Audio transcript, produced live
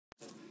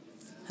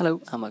Hello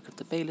and welcome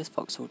to Baylis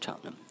Vauxhall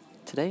Cheltenham.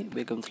 Today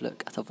we're going to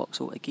look at a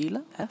Vauxhall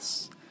Aguila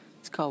S.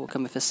 This car will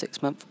come with a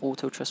 6-month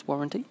Auto Trust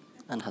warranty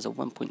and has a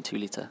 1.2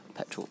 litre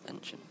petrol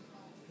engine.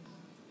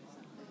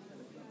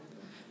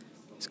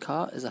 This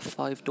car is a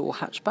 5-door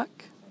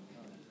hatchback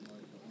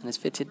and is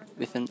fitted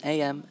with an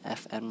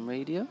AM/FM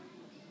radio.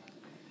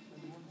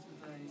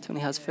 It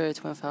only has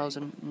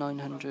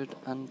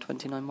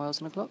 31,929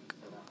 miles on the clock,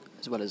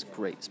 as well as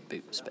great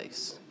boot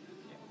space.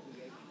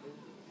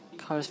 The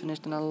car is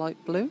finished in a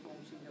light blue.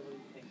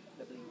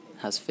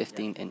 Has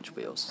 15-inch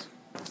wheels.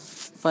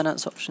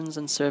 Finance options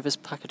and service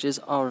packages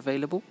are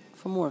available.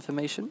 For more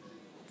information,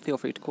 feel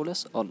free to call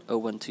us on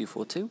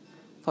 01242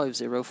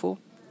 504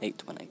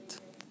 818.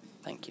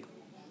 Thank you.